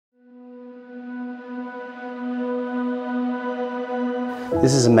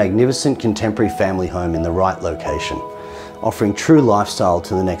This is a magnificent contemporary family home in the right location, offering true lifestyle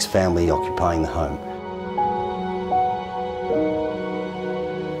to the next family occupying the home.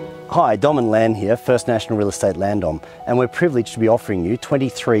 Hi, Dom and Lan here, First National Real Estate LAN-DOM, and we're privileged to be offering you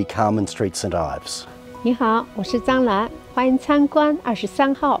 23 Carmen Street, St Ives. 你好，我是张兰，欢迎参观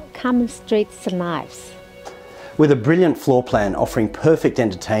23号 Carmen Street, St Ives. With a brilliant floor plan offering perfect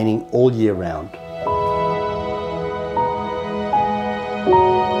entertaining all year round.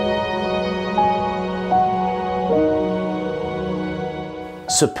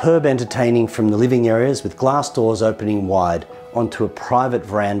 Superb entertaining from the living areas with glass doors opening wide onto a private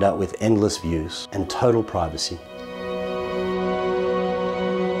veranda with endless views and total privacy.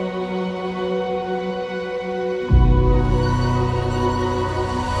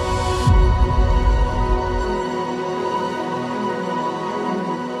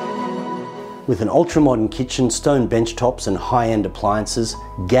 With an ultra-modern kitchen, stone bench tops and high-end appliances,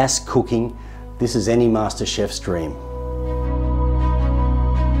 gas cooking, this is any master chef's dream.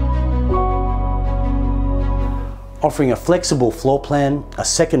 Offering a flexible floor plan, a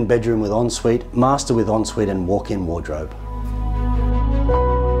second bedroom with ensuite, master with ensuite and walk-in wardrobe.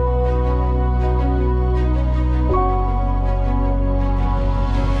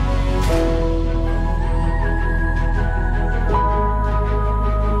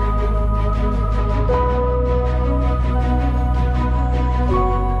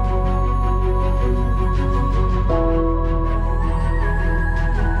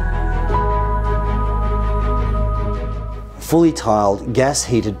 Fully tiled,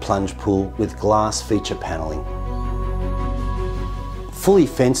 gas-heated plunge pool with glass feature panelling. Fully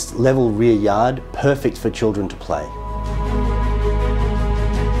fenced, level rear yard, perfect for children to play.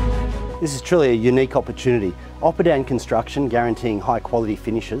 This is truly a unique opportunity. Up-and-down construction guaranteeing high-quality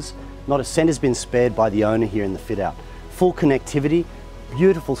finishes. Not a cent has been spared by the owner here in the fit-out. Full connectivity,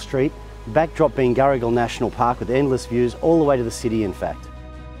 beautiful street, backdrop being Gurrigal National Park with endless views all the way to the city, in fact.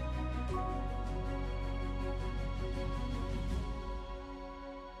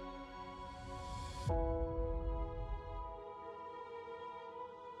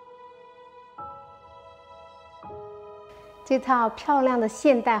 这套漂亮的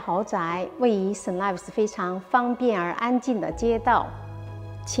现代豪宅位于 St Ives 非常方便而安静的街道，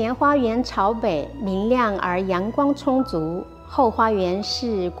前花园朝北，明亮而阳光充足；后花园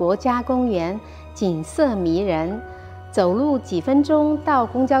是国家公园，景色迷人。走路几分钟到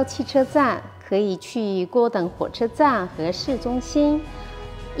公交汽车站，可以去郭等火车站和市中心。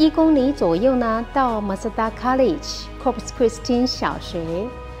1公里左右呢，到 Mazda College、Corpus Christi 小学。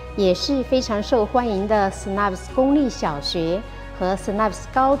 也是非常受欢迎的 St Ives 公立小学和 St Ives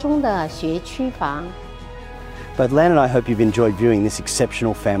高中的学区房。 Both Lan and I hope you've enjoyed viewing this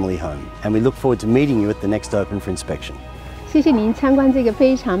exceptional family home, and we look forward to meeting you at the next open for inspection. 谢谢您参观这个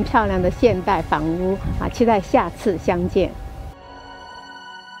非常漂亮的现代房屋啊，期待下次相见。